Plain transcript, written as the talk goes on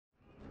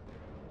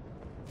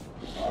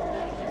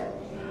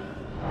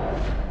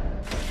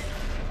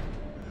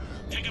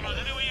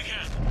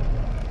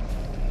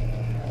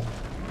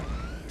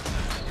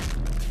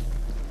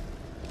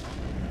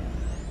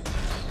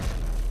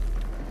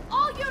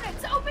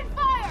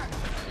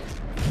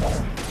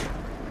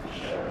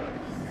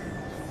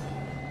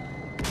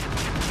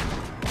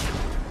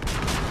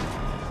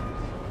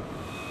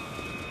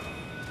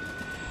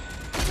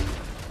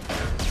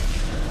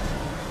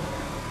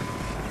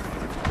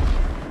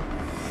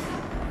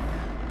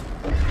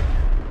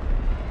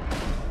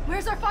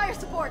Where's our fire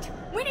support?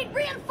 We need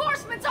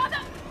reinforcements on the...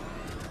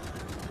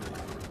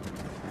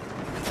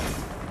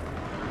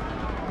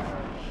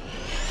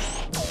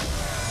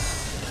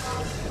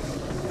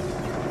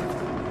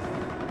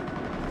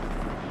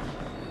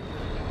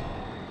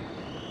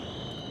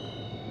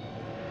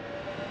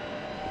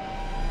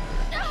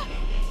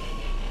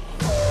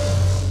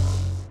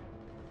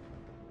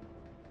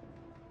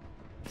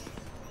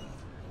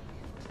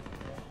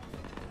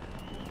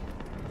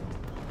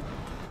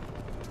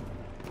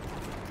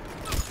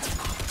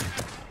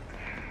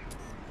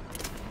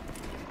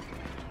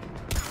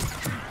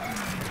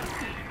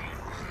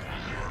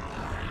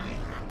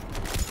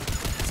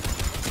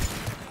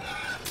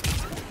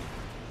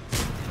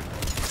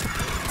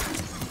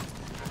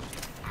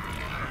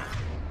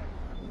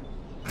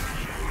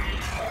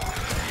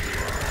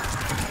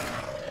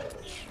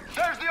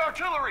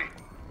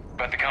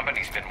 But the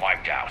company's been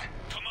wiped out.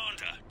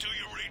 Commander, do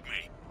you read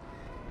me?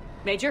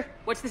 Major,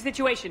 what's the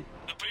situation?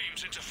 The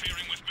beam's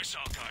interfering with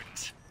missile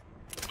guidance.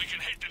 We can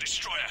hit the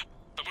destroyer,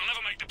 but we'll never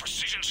make the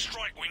precision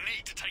strike we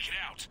need to take it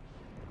out.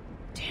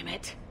 Damn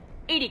it.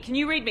 Edie, can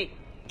you read me?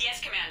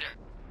 Yes, Commander.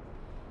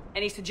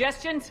 Any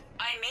suggestions?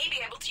 I may be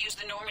able to use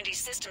the Normandy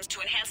systems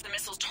to enhance the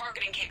missile's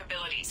targeting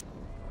capabilities.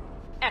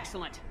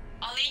 Excellent.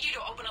 I'll need you to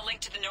open a link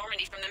to the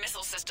Normandy from the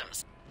missile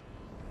systems.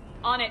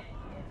 On it.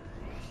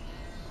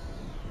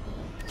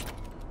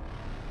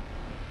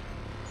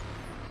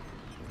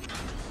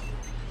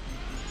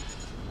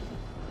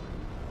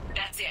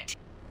 That's it.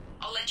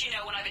 I'll let you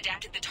know when I've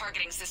adapted the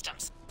targeting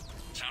systems.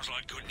 Sounds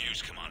like good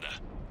news, Commander.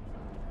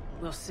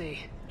 We'll see.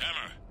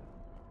 Hammer,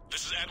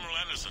 this is Admiral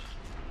Anderson.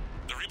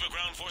 The Reaper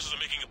ground forces are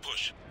making a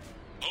push.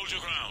 Hold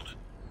your ground.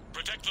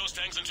 Protect those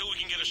tanks until we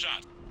can get a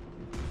shot.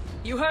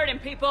 You heard him,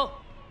 people.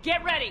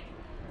 Get ready.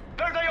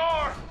 There they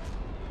are!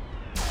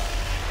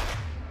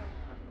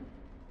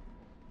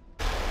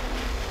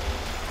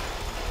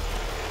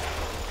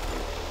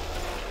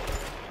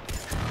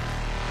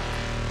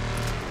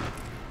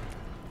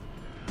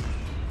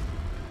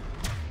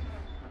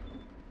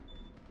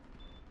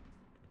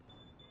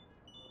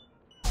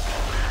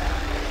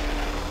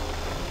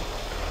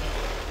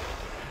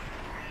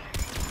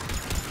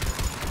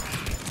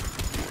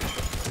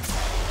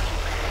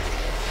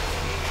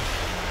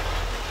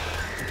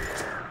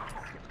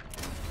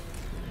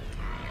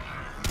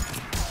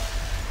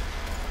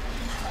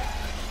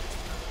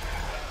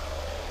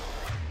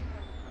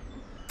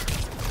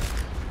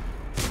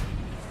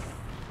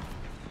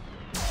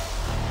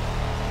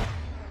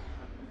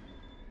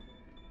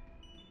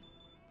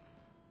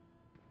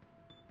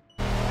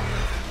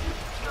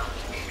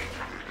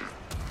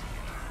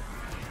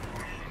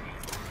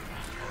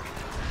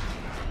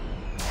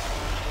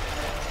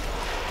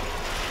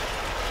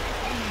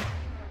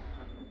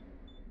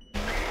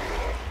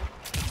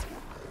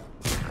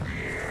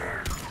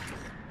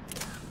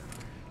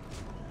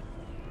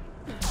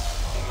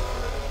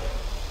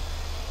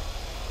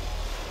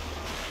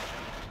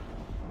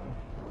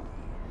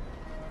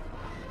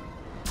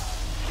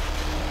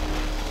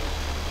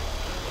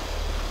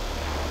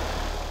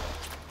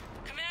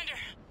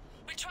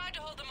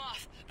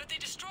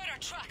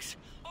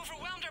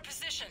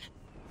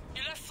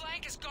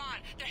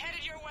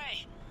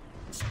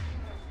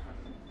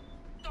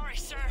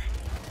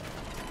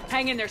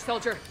 Hang in there,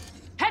 soldier.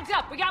 Heads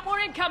up, we got more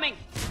incoming!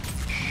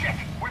 Shit!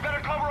 We better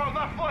cover our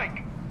left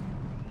flank!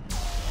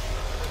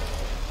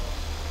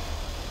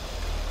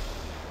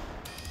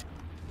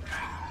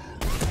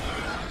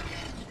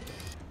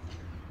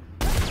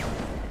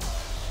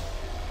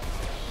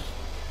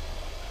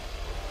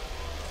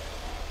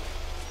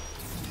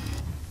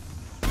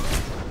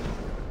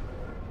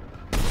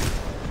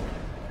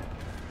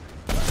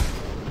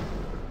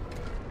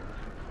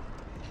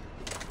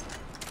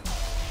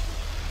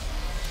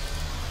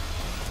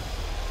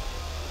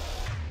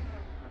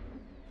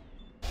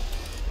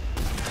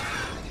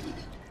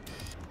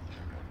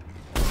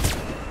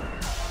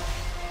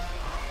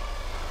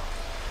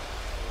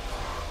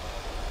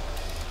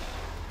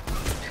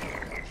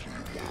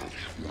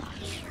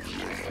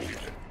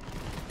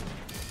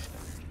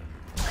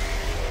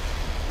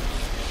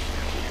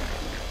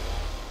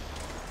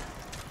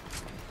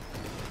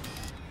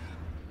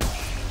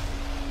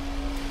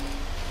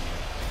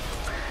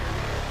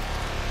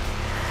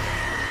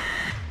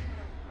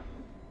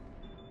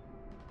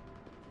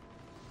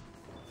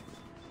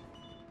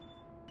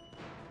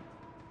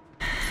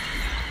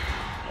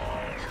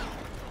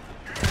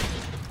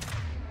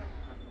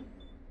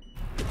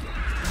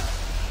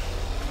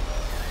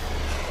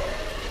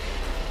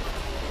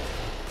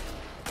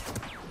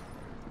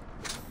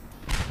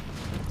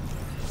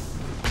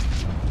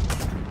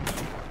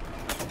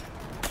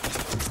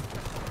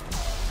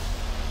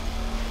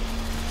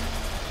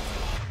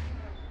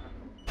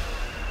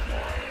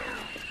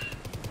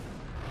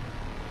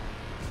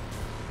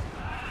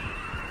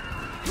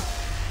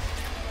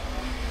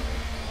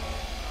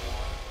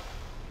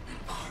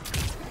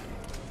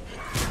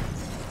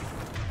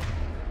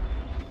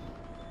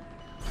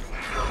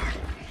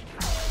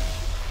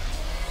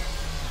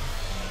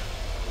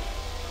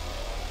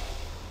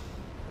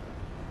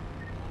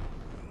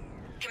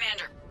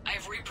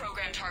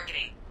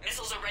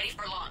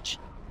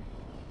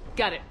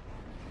 Got it.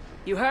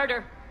 You heard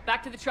her.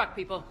 Back to the truck,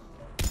 people.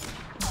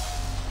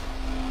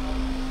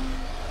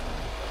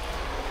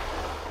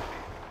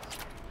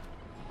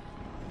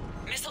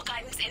 Missile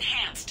guidance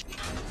enhanced.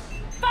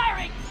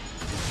 Firing!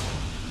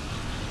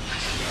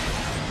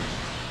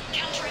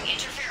 Countering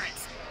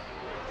interference.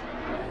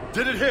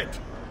 Did it hit?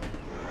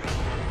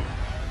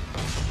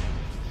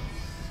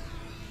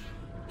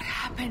 What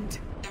happened?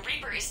 The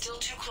Reaper is still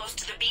too close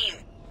to the beam.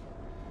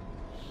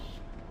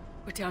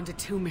 We're down to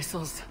 2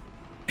 missiles.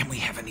 And we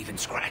haven't even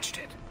scratched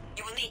it.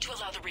 You will need to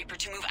allow the Reaper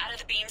to move out of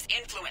the beam's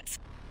influence.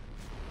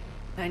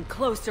 And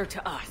closer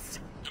to us.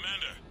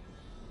 Commander,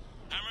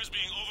 Hammer's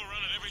being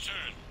overrun at every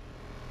turn.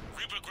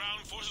 Reaper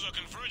ground forces are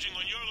converging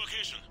on your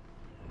location.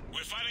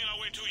 We're fighting our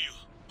way to you.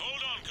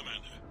 Hold on,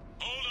 Commander.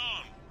 Hold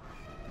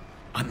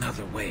on.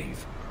 Another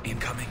wave.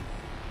 Incoming.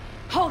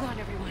 Hold on,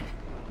 everyone.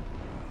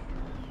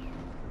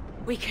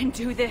 We can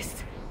do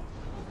this.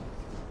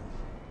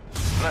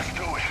 Let's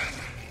do it.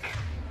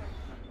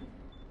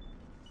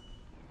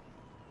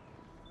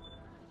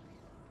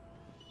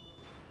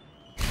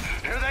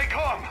 Here they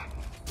come!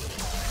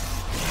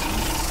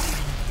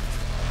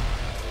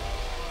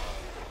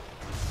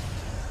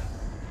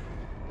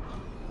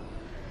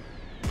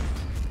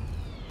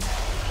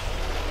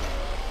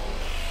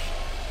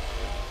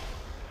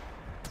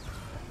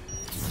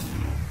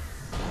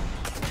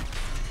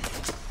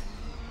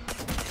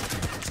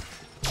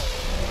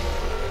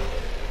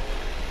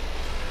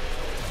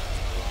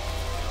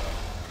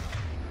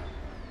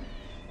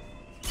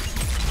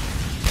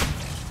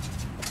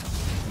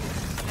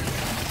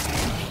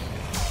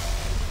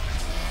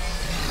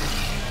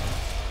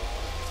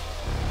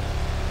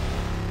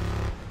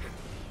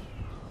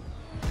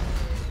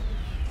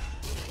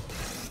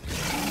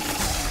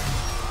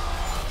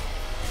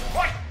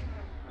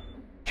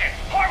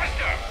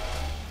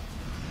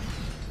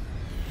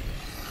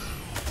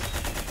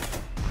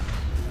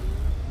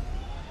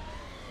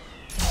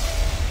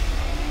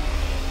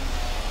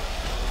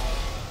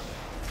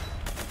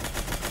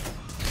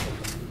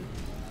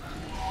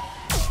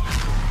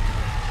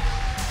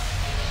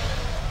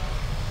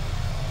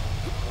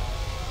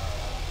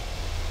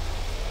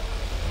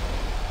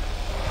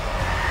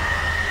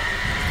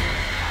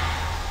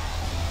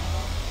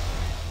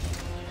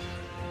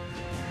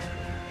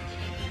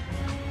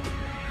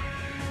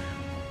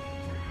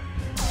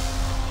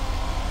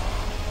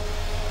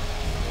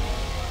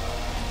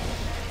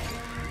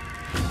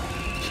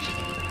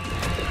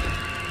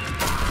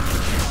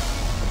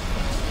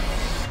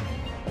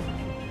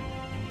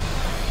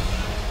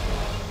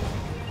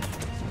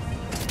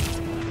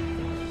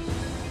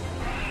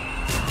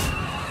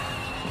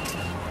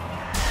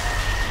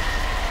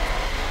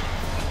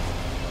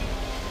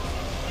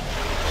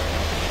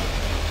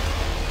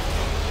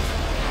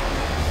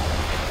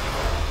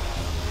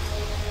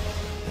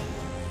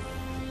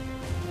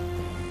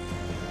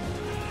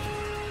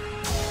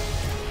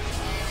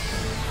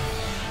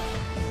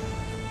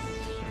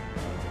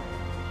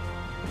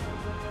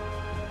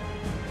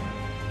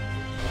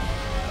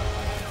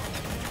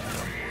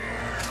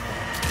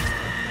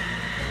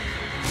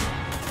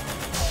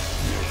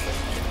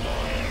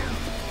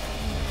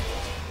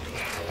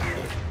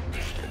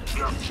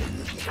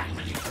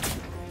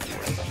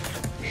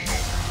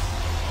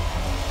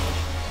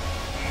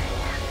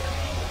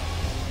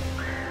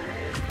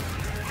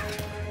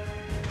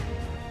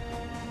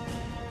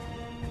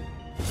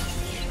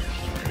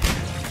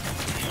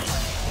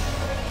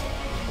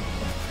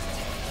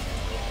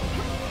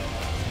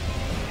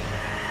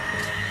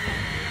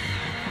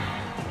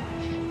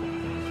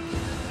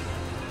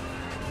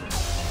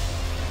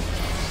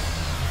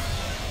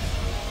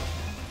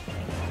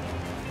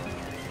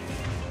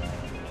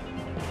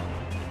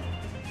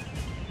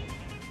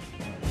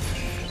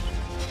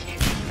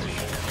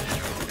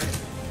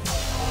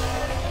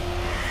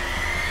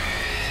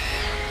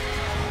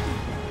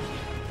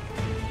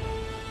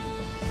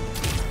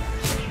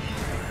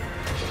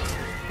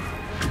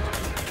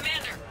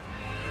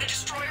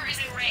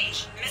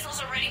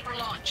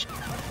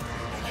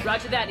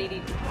 Roger that,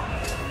 Edie.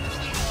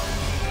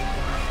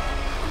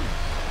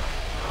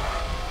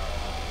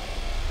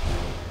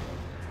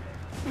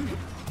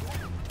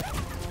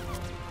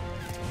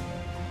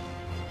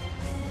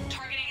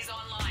 Targeting is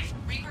online.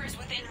 Reaper is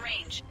within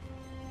range.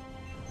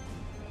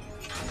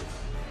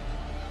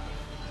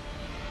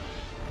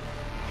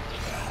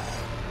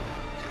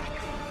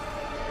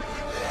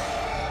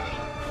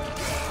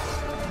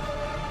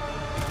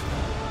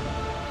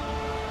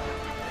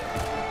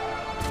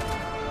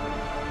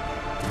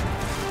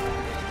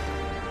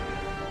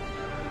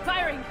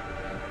 Firing!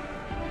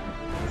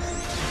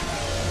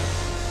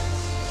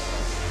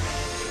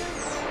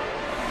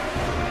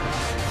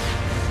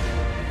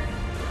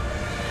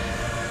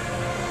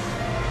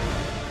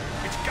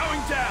 It's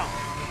going down!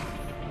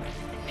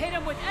 Hit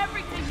him with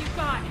everything you've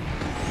got!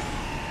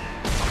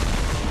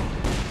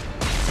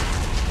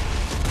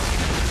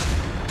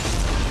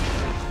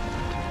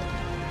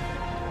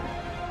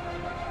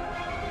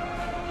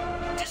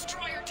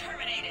 Destroyer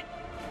terminated.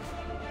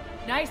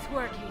 Nice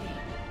work, Edie.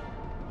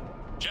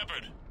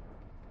 Shepard,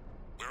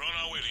 we're on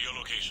our way to your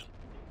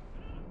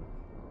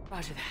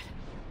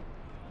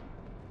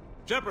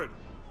Shepard!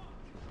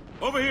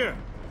 Over here!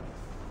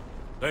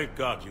 Thank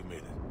God you made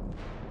it.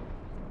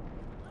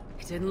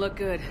 It didn't look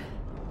good.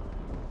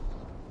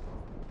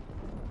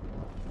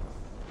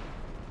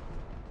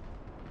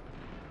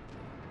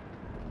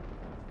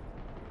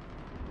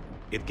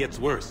 It gets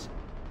worse.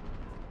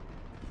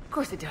 Of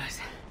course it does.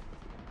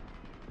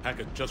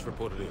 Hackett just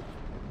reported in.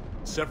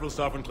 Several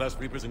Sovereign-class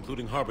Reapers,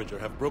 including Harbinger,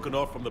 have broken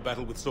off from the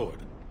battle with Sword.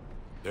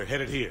 They're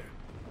headed here.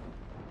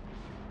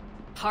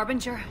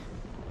 Harbinger?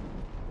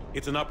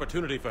 It's an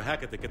opportunity for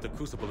Hackett to get the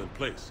Crucible in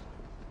place.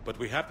 But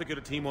we have to get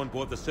a team on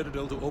board the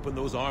Citadel to open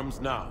those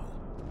arms now.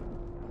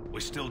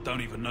 We still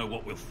don't even know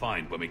what we'll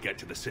find when we get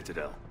to the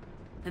Citadel.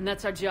 And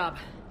that's our job.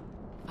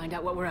 Find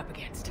out what we're up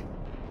against.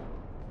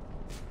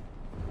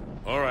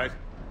 All right.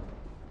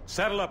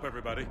 Saddle up,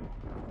 everybody.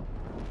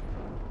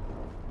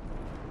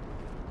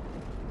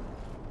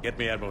 Get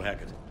me Admiral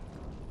Hackett.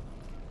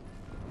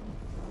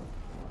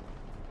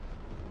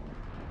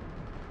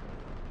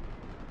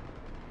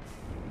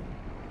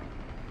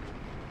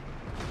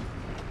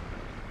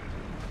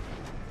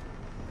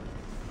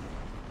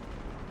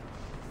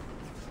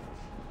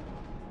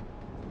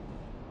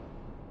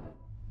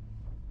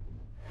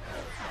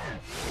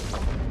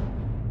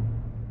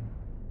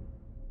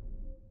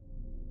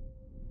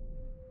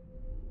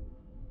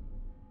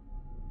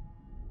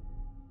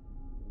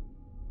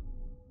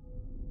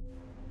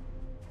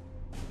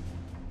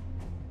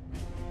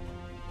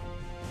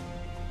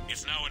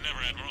 It's now or never,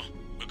 Admiral.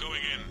 We're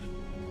going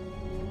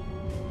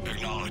in.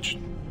 Acknowledged.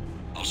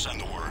 I'll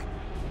send the word.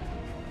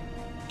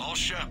 All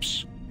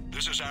ships,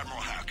 this is Admiral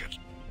Hackett.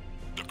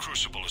 The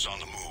Crucible is on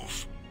the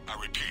move. I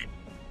repeat,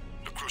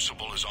 the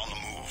Crucible is on the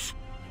move.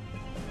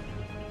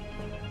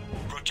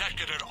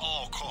 Protect it at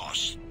all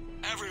costs.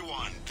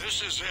 Everyone,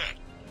 this is it.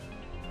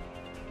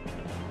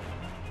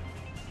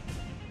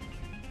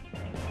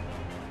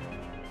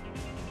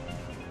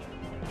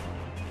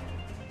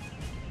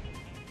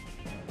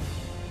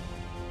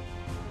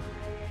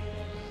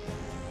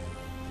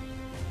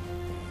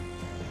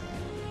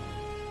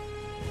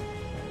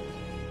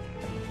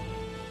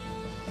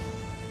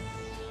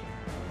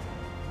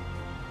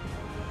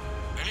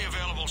 Any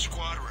available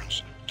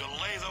squadrons,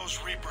 delay those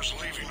Reapers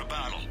leaving the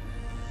battle.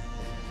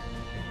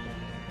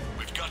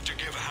 We've got to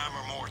give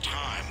Hammer more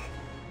time.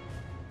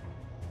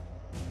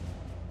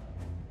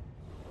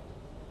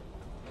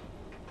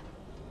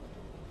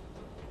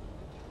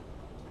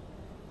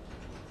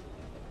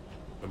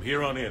 From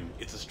here on in,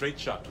 it's a straight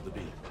shot to the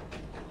beam.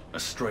 A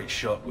straight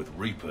shot with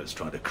Reapers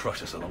trying to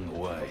crush us along the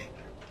way.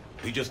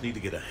 We just need to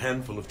get a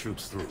handful of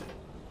troops through.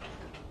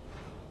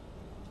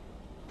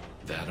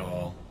 That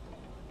all?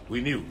 We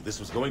knew this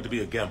was going to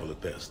be a gamble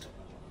at best.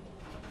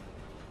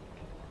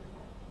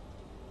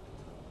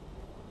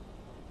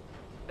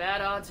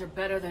 Bad odds are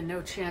better than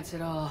no chance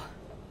at all.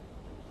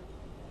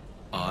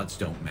 Odds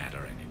don't matter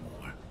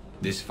anymore.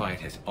 This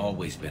fight has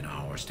always been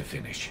ours to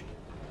finish.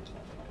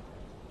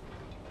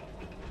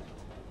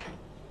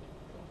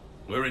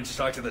 We're in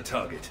sight of the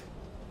target.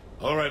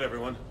 All right,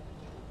 everyone.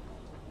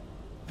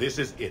 This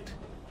is it.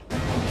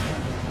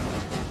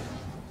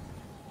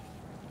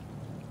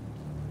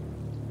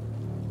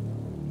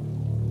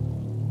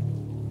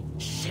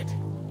 Shit!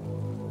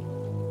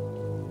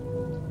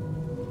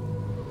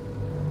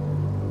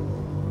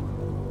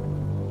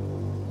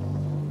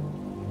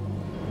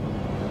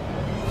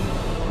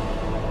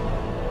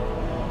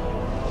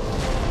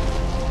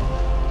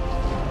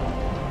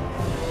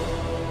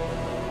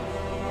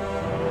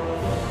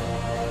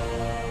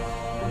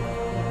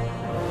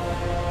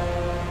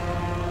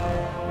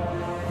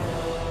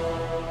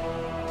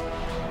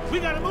 We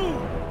gotta move!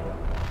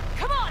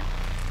 Come on!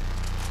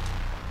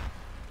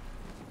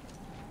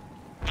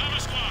 Hammer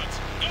squads!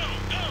 Go,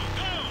 go,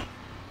 go!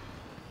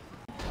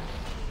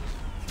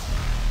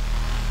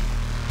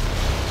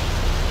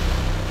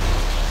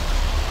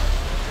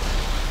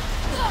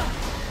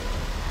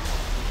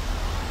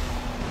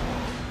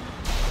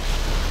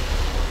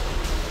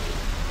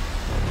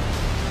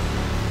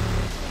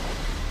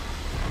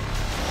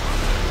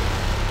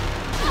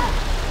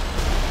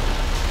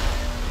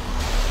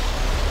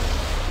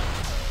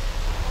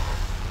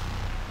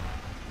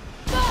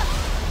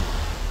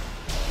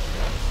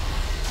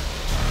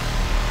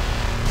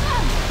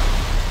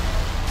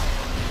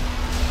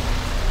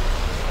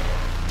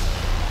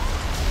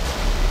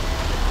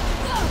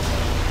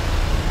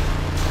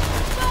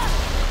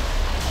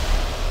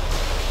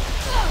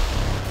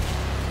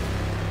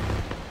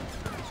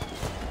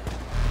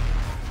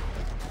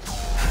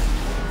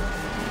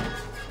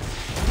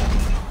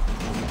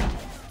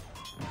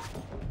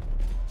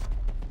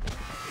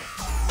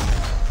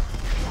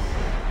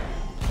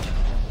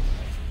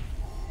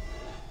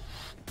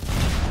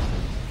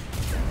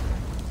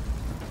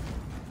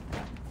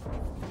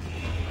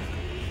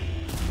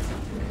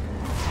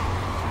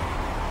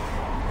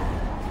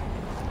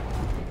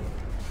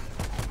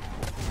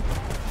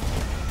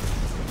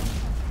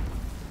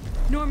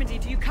 Normandy,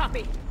 do you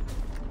copy?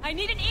 I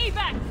need an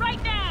evac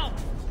right now!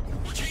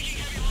 We're taking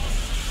heavy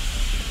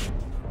losses.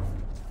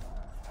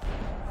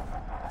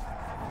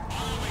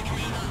 On the way,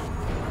 Commander.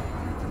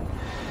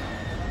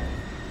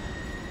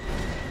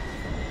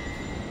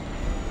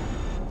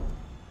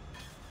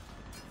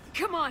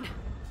 Come on!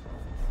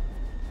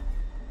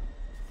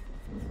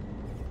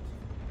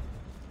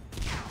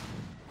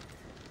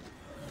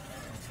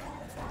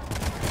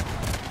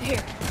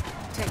 Here,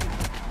 take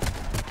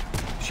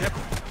it.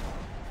 Shepard,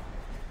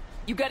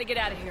 You gotta get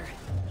out of here.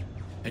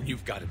 and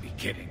you've got to be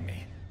kidding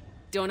me.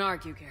 Don't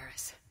argue,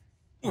 Garrus.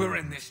 We're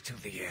in this till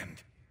the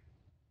end.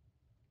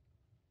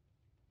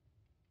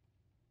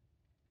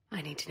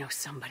 I need to know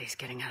somebody's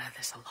getting out of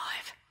this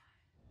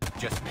alive.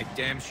 Just make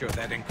damn sure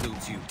that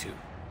includes you two.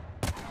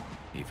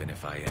 Even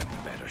if I am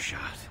the better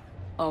shot.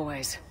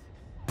 Always.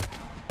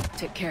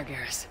 Take care,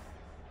 Garrus.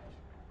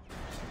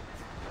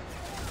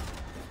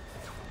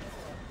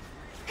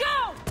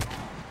 Go!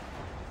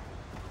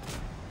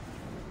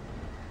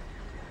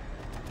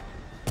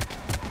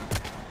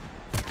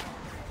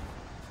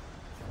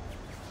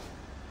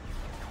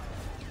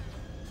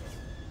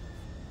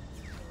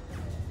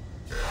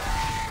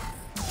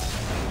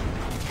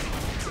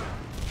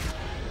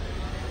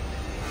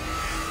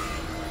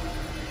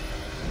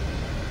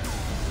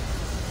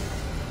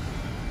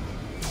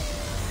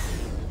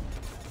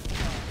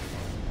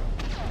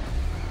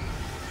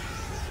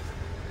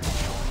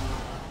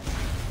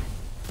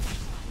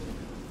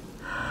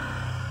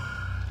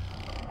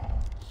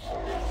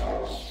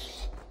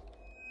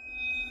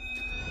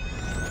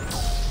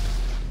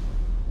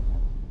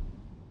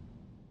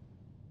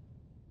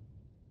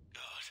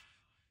 God.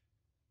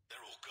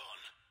 They're all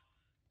gone.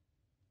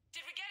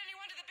 Did we get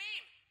anyone to the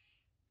beam?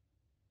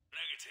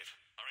 Negative.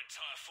 Our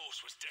entire force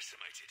was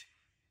decimated.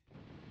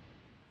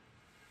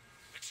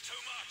 It's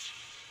too much.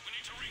 We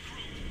need to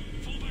regroup.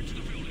 Fall back to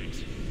the buildings.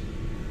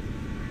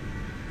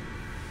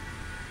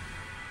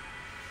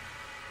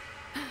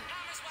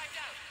 Hammer's wiped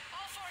out.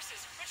 All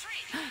forces,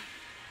 retreat.